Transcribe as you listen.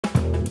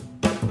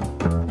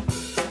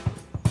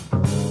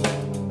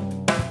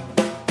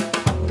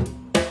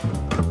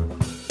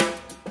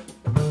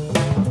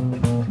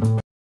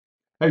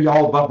Hey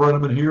y'all, Bob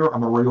Brennaman here.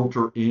 I'm a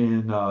realtor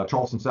in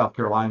Charleston, South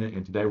Carolina,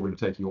 and today we're going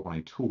to take you on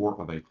a tour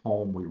of a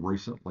home we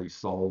recently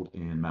sold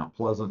in Mount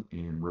Pleasant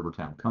in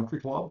Rivertowne Country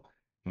Club,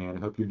 and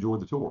I hope you enjoyed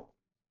the tour.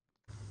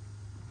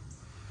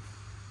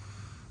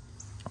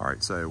 All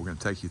right, so we're going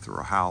to take you through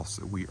a house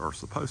that we are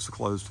supposed to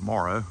close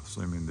tomorrow,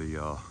 assuming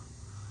the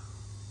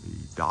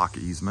dock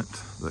easement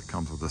that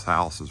comes with this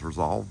house is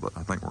resolved, but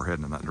I think we're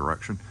heading in that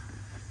direction.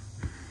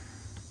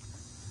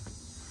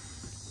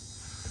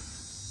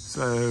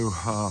 So,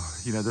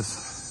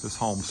 this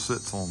home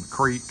sits on the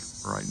creek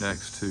right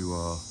next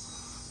to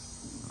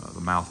the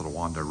mouth of the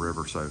Wando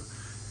River. So,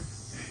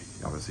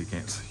 obviously you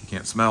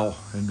can't smell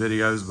in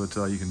videos, but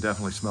you can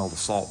definitely smell the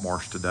salt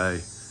marsh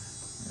today.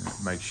 And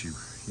it makes you,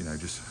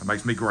 it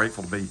makes me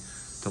grateful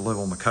to live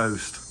on the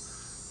coast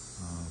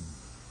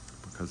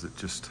because it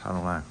just, I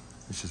don't know,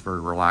 it's just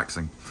very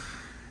relaxing.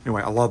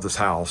 Anyway, I love this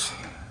house.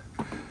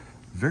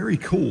 Very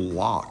cool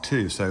lock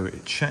too. So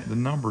the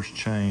numbers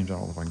change. I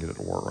don't know if I can get it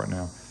to work right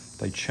now.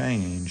 They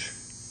change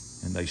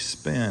and they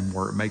spin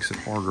where it makes it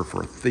harder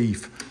for a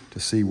thief to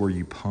see where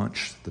you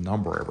punch the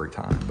number every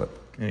time. But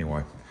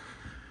anyway,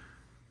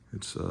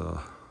 it's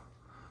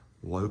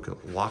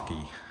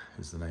Locky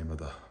is the name of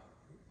the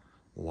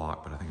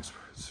lock, but I think it's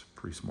a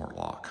pretty smart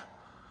lock.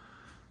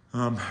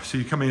 So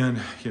you come in,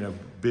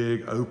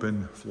 big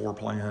open floor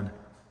plan.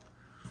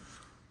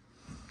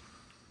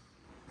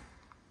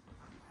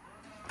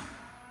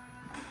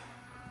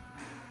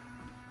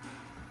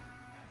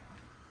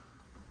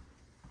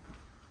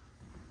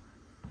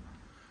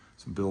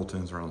 Some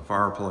built-ins around the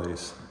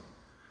fireplace.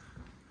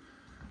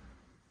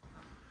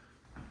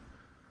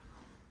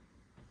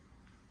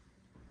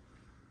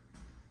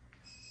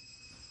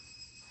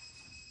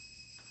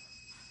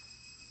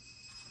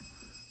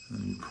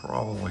 And you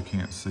probably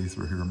can't see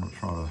through here. I'm gonna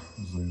try to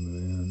zoom it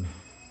in.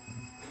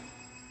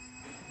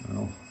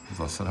 Well,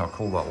 as I said, how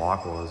cool that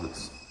lock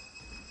was.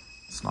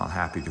 It's not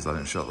happy because I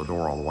didn't shut the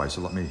door all the way.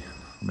 So let me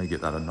get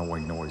that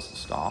annoying noise to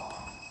stop.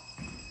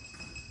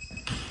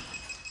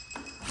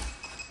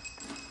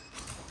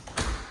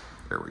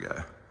 There we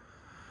go.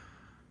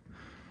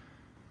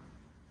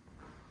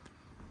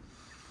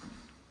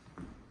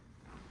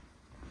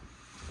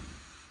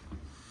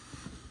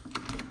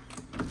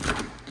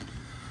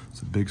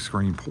 It's a big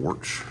screen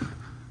porch.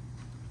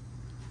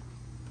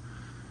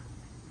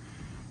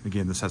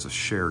 Again, this has a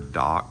shared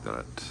dock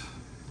that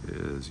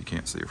is, you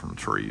can't see it from the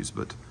trees,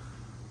 but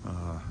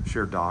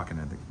shared dock,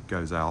 and then it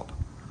goes out.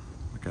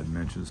 Like I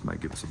mentioned, this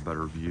might give us a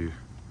better view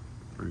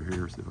through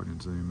here. See if I can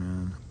zoom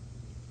in.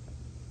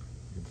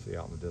 You can see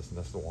out in the distance,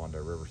 that's the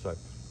Wando River. So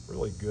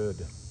really good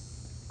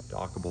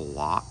dockable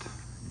lot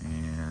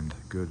and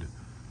good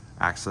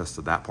access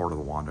to that part of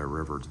the Wando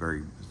River. It's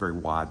very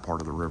wide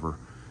part of the river.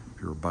 If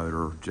you're a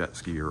boater, jet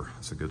skier,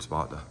 it's a good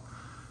spot to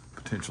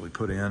potentially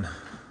put in.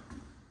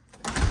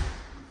 I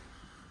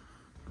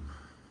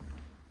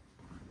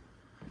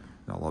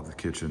love the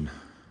kitchen.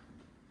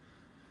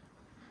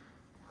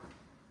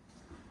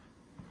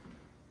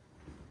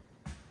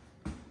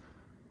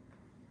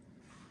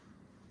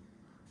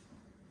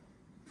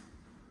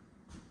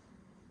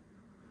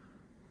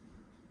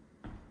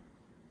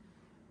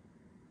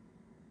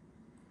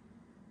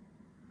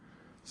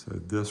 So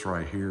this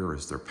right here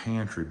is their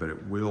pantry, but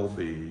it will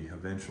be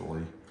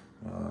eventually,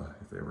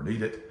 if they ever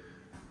need it,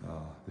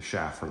 the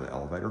shaft for the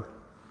elevator.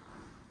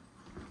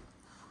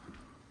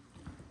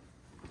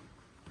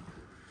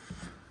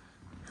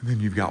 And then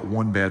you've got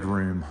one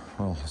bedroom.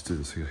 Well, let's do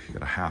this. You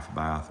got a half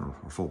bath or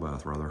full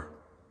bath rather.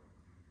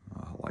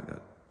 I like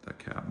that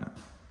cabinet.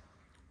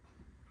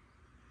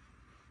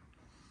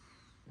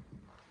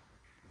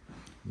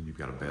 And you've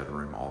got a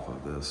bedroom off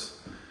of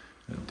this,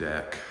 a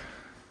deck.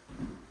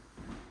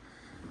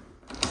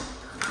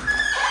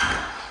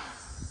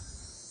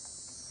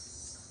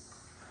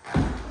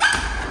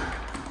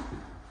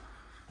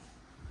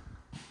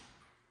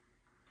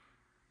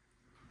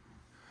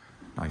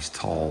 Nice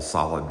tall,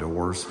 solid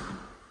doors.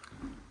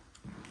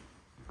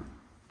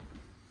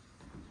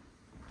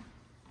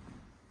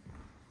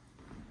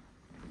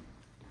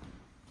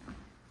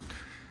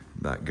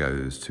 That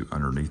goes to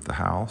underneath the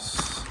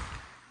house,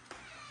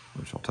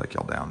 which I'll take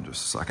y'all down in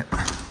just a second.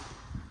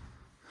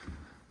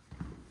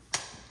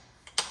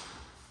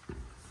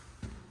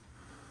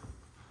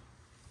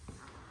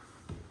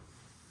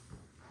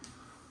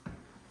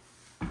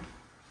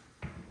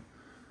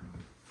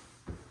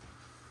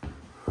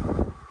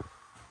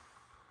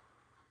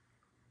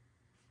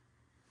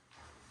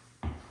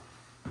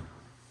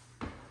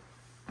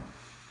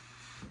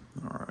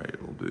 All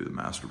right, we'll do the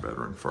master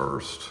bedroom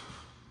first.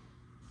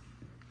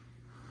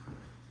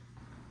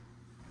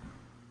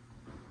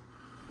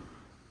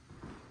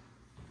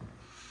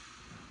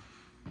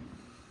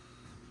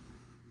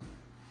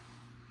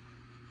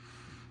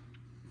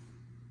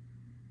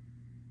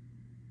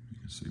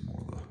 See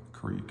more of the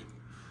creek.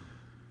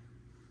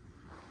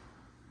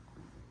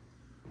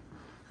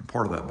 And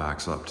part of that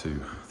backs up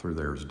through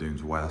there is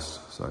Dunes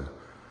West. So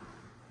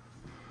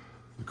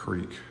the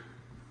creek,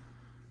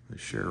 they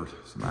share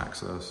some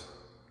access.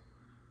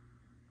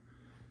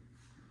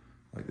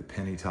 Like the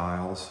penny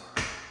tiles.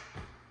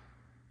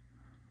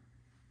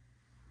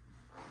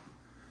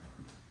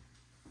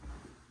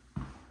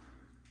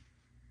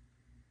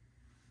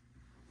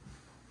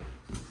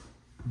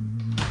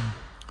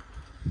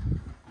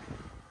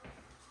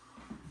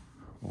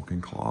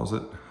 walk-in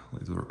closet.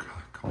 These are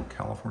called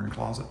California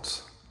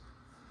closets.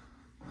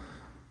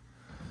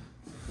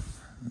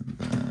 And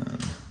then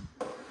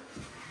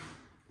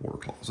water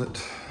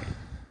closet.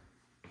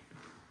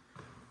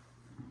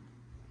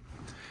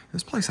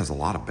 This place has a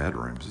lot of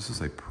bedrooms. This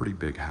is a pretty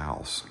big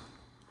house.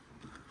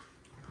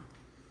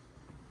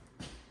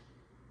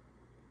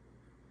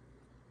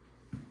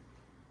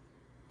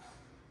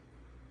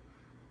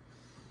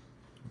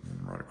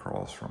 And right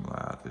across from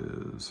that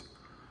is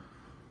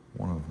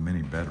one of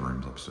many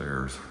bedrooms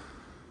upstairs.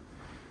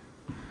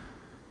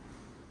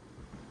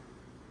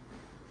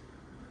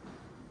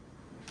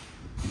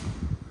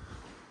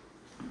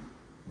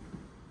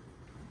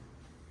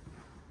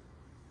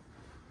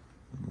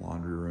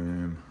 Laundry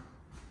room.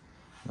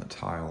 That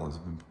tile has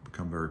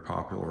become very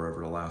popular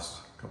over the last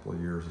couple of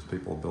years as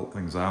people have built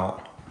things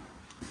out.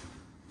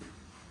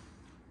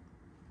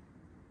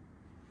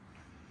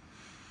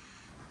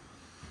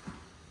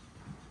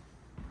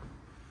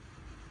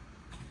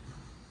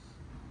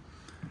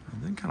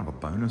 And then kind of a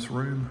bonus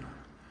room.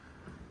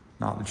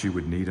 Not that you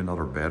would need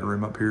another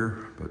bedroom up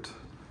here, but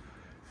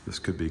this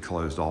could be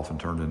closed off and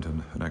turned into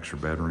an extra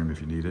bedroom if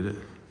you needed it.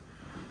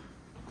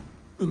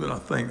 And then I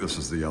think this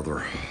is the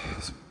other,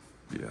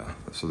 yeah,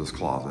 so this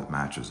closet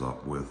matches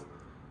up with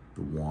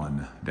the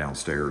one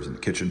downstairs in the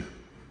kitchen.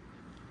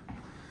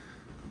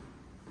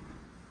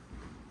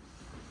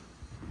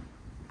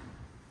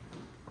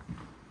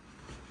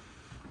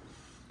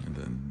 And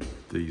then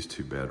these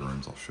two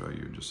bedrooms, I'll show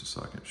you in just a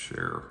second,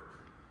 share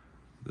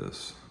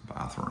this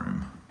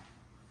bathroom.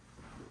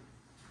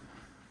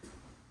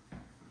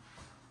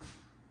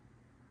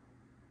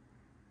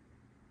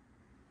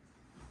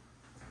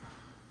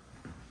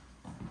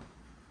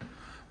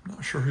 I'm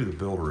not sure who the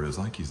builder is.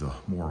 I think he's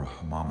more of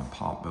a mom and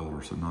pop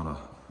builder, so not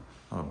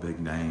a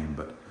big name,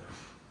 but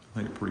I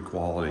think a pretty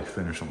quality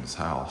finish on this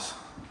house.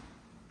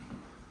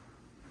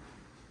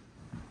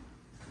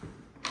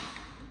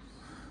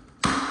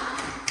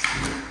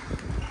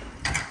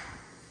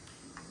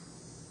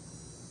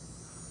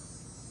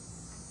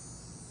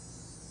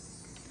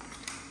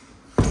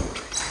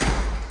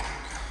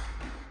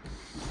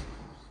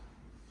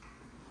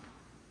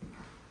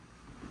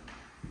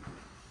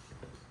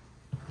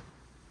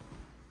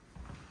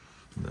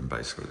 And then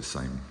basically the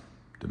same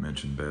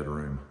dimension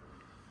bedroom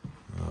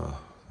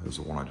as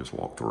the one I just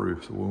walked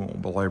through, so we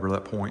won't belabor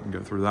that point and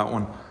go through that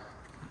one.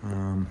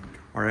 All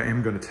right, I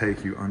am going to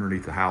take you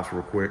underneath the house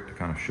real quick to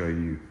kind of show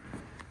you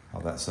how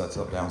that sets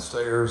up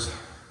downstairs.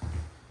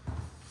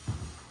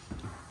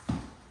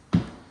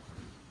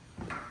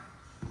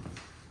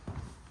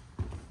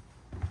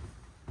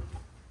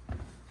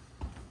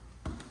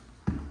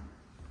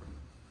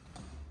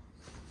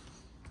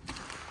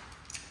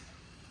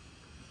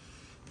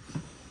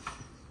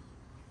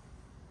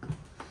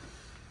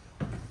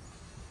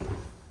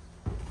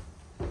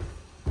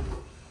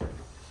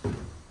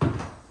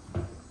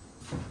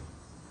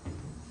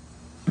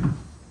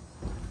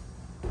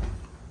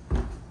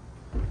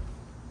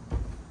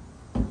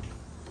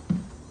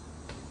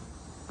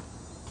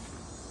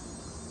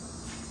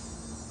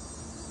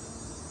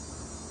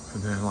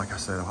 And then, like I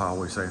said, I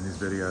always say in these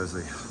videos,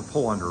 the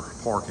pull-under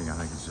parking, I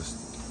think, is just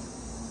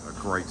a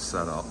great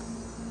setup.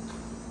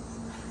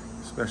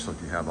 Especially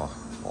if you have a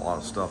lot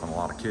of stuff and a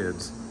lot of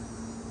kids.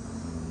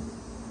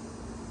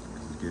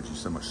 Because it gives you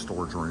so much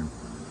storage room.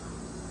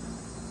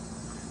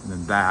 And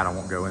then that, I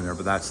won't go in there,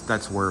 but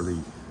that's where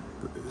the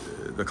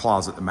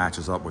closet that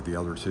matches up with the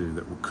other two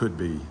that could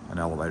be an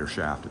elevator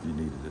shaft if you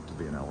needed it to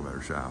be an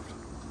elevator shaft.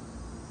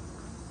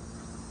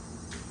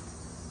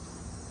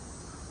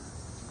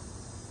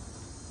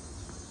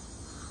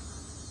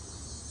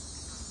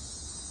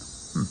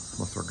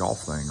 What's their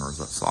golf thing, or is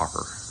that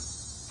soccer?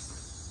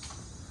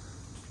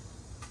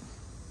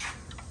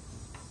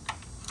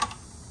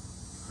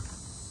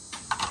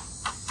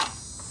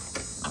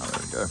 Oh,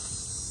 there we go.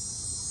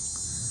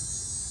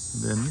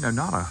 And then, you know,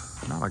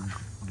 not a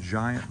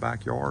giant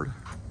backyard.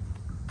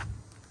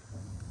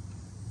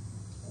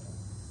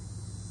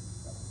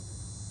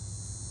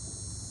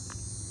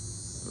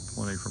 But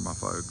plenty for my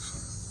folks.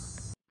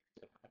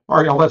 All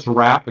right, y'all, that's a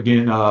wrap.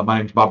 Again, my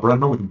name's Bob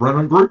Brennaman with the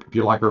Brennaman Group. If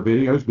you like our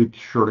videos, be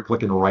sure to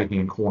click in the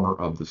right-hand corner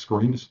of the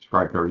screen to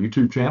subscribe to our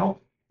YouTube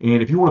channel.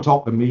 And if you want to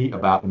talk to me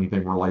about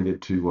anything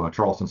related to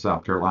Charleston,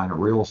 South Carolina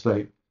real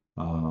estate,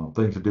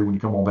 things to do when you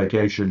come on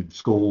vacation,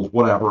 schools,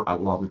 whatever, I'd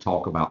love to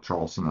talk about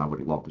Charleston. I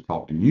would love to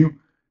talk to you.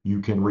 You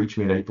can reach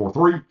me at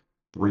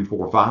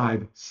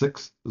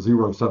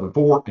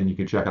 843-345-6074, and you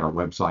can check out our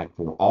website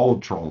for all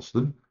of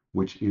Charleston,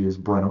 which is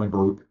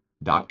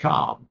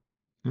BrennamanGroup.com.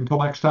 Until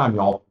next time,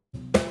 y'all.